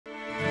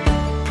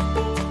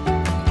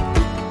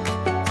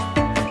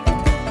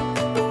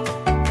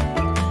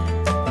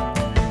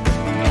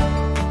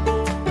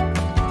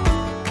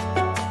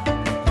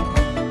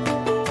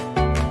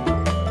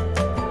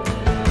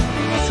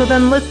So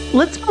then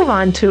let's move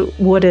on to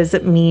what does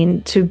it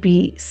mean to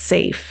be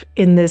safe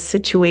in this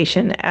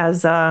situation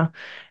as a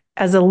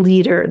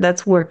leader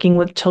that's working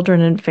with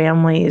children and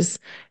families.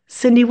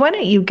 Cindy, why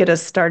don't you get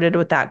us started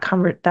with that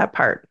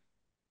part?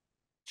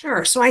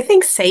 Sure. So I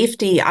think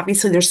safety,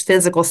 obviously there's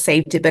physical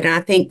safety, but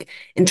I think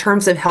in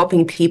terms of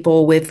helping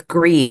people with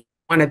grief,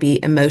 want to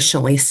be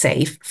emotionally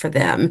safe for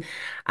them,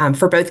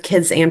 for both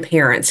kids and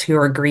parents who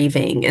are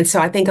grieving. And so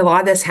I think a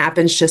lot of this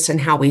happens just in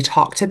how we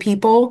talk to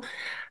people.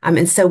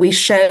 And so we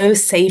show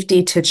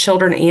safety to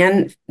children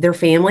and their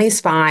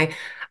families by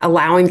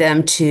allowing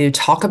them to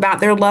talk about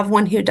their loved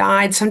one who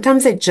died.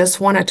 Sometimes they just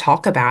want to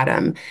talk about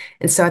them.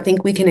 And so I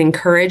think we can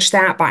encourage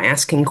that by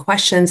asking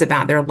questions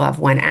about their loved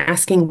one,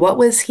 asking, what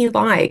was he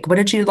like? What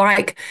did you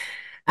like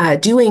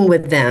doing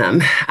with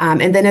them?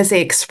 And then as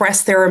they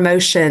express their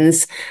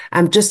emotions,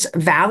 just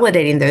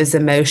validating those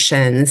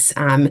emotions,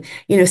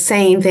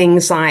 saying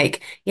things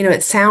like,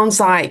 it sounds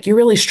like you're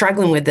really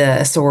struggling with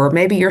this, or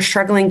maybe you're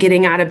struggling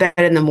getting out of bed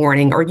in the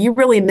morning, or you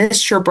really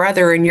missed your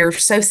brother and you're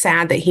so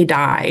sad that he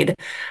died.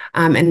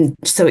 And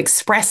so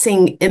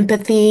expressing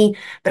empathy,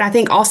 but I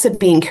think also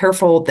being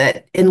careful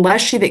that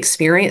unless you've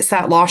experienced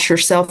that loss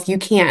yourself, you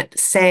can't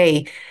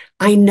say,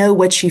 I know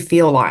what you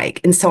feel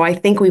like. And so I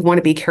think we want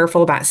to be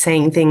careful about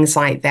saying things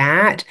like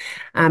that.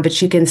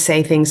 But you can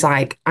say things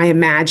like, I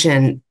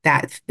imagine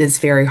that is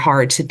very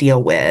hard to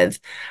deal with.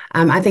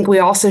 I think we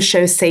also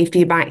show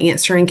safety by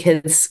answering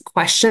kids'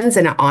 questions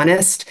in an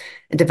honest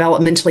and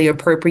developmentally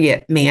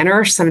appropriate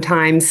manner.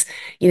 Sometimes,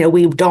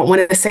 we don't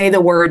want to say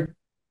the word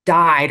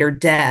died or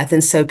death.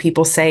 And so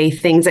people say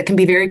things that can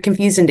be very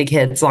confusing to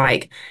kids,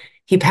 like,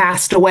 he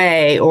passed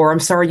away, or I'm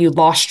sorry you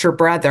lost your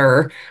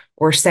brother,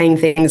 or saying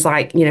things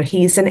like,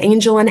 he's an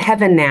angel in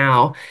heaven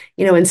now.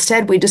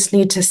 Instead, we just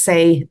need to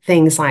say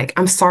things like,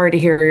 I'm sorry to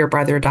hear your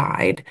brother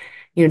died.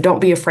 Don't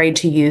be afraid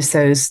to use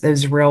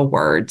those real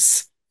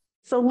words.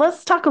 So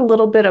let's talk a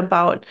little bit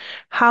about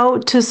how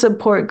to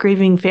support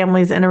grieving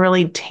families in a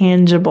really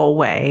tangible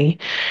way.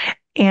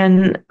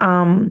 And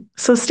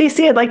so,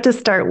 Stacey, I'd like to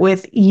start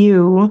with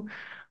you.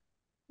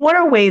 What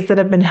are ways that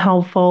have been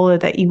helpful or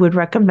that you would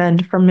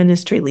recommend for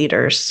ministry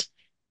leaders?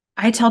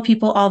 I tell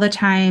people all the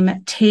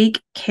time,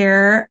 take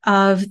care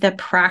of the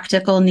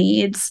practical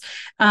needs.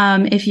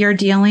 If you're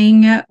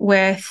dealing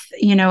with,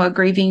 a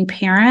grieving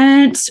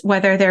parent,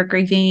 whether they're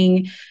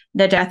grieving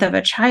the death of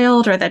a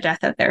child or the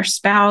death of their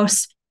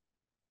spouse,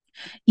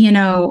 you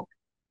know,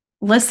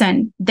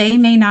 listen, they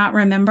may not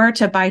remember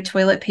to buy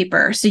toilet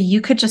paper. So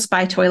you could just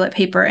buy toilet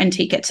paper and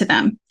take it to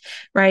them,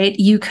 right?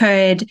 You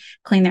could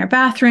clean their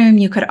bathroom.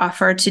 You could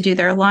offer to do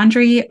their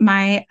laundry.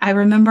 I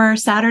remember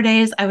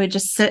Saturdays, I would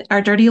just sit our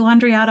dirty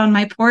laundry out on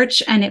my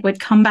porch and it would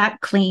come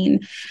back clean.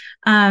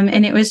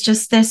 And it was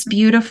just this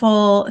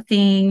beautiful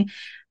thing,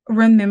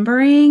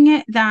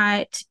 remembering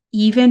that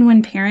even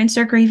when parents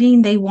are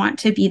grieving, they want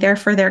to be there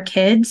for their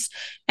kids.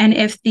 And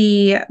if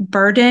the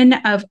burden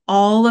of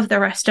all of the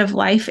rest of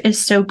life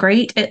is so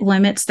great, it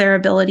limits their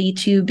ability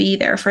to be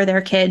there for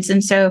their kids.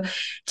 And so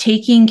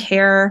taking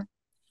care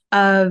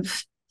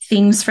of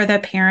things for the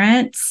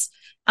parents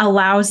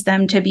allows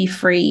them to be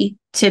free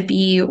to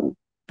be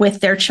with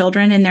their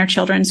children and their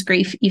children's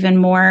grief even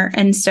more.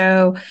 And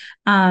so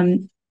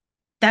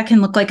that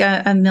can look like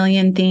a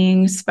million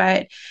things,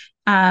 but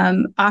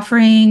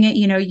offering,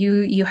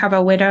 you have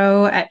a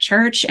widow at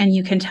church and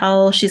you can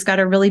tell she's got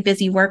a really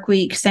busy work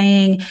week,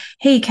 saying,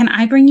 hey, can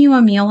I bring you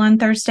a meal on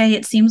Thursday?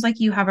 It seems like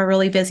you have a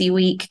really busy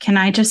week. Can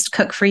I just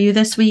cook for you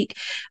this week?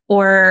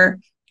 Or,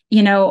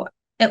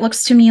 it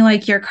looks to me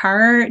like your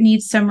car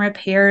needs some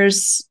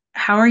repairs.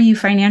 How are you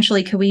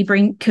financially? Could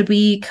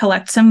we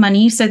collect some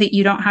money so that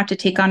you don't have to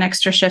take on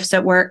extra shifts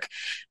at work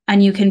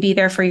and you can be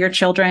there for your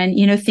children?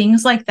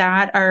 Things like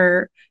that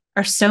are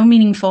so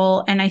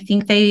meaningful. And I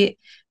think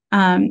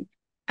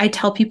I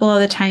tell people all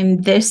the time,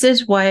 this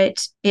is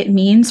what it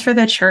means for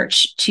the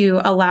church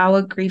to allow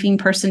a grieving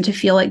person to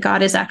feel like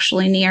God is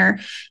actually near,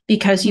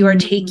 because you are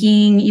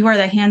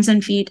the hands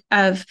and feet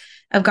of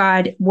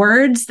God.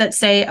 Words that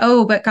say,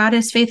 oh, but God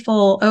is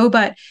faithful. Oh,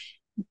 but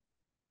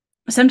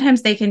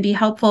sometimes they can be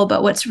helpful.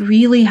 But what's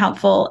really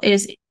helpful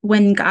is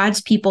when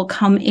God's people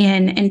come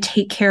in and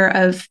take care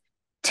of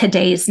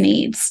today's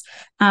needs.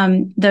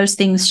 Those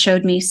things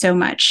showed me so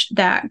much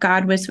that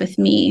God was with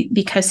me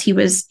because he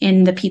was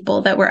in the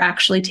people that were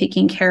actually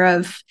taking care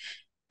of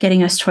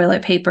getting us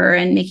toilet paper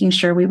and making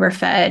sure we were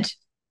fed.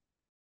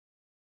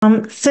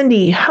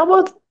 Cindy, how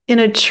about in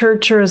a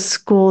church or a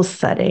school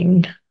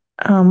setting?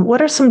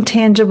 What are some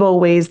tangible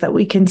ways that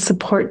we can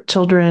support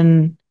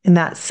children in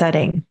that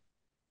setting?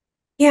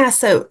 Yeah,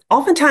 so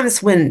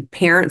oftentimes when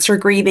parents are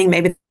grieving,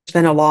 maybe there's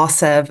been a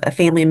loss of a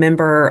family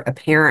member, a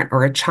parent,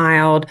 or a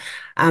child,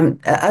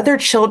 other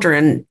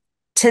children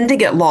tend to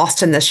get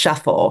lost in the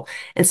shuffle.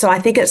 And so I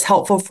think it's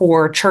helpful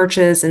for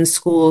churches and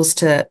schools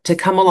to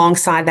come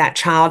alongside that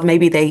child.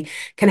 Maybe they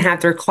can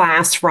have their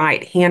class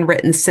write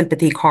handwritten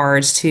sympathy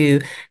cards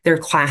to their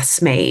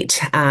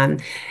classmate.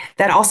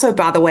 That also,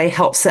 by the way,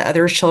 helps the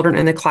other children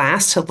in the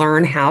class to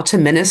learn how to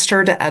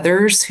minister to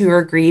others who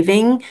are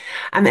grieving.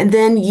 And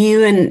then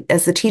you, and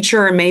as the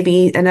teacher, and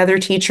maybe another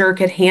teacher,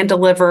 could hand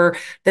deliver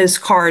those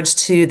cards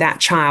to that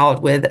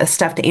child with a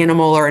stuffed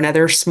animal or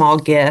another small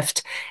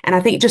gift. And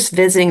I think just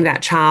visiting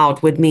that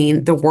child would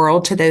mean the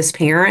world to those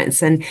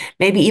parents, and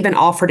maybe even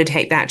offer to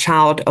take that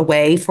child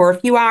away for a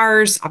few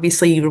hours.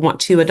 Obviously, you would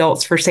want two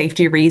adults for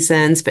safety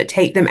reasons, but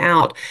take them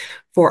out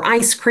for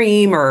ice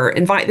cream or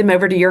invite them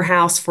over to your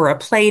house for a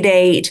play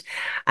date.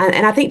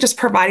 And I think just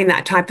providing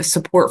that type of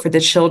support for the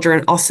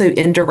children also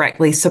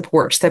indirectly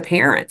supports the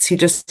parents who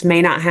just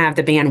may not have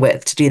the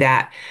bandwidth to do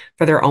that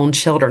for their own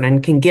children,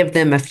 and can give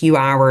them a few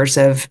hours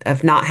of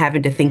not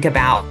having to think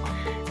about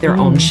their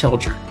own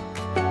children.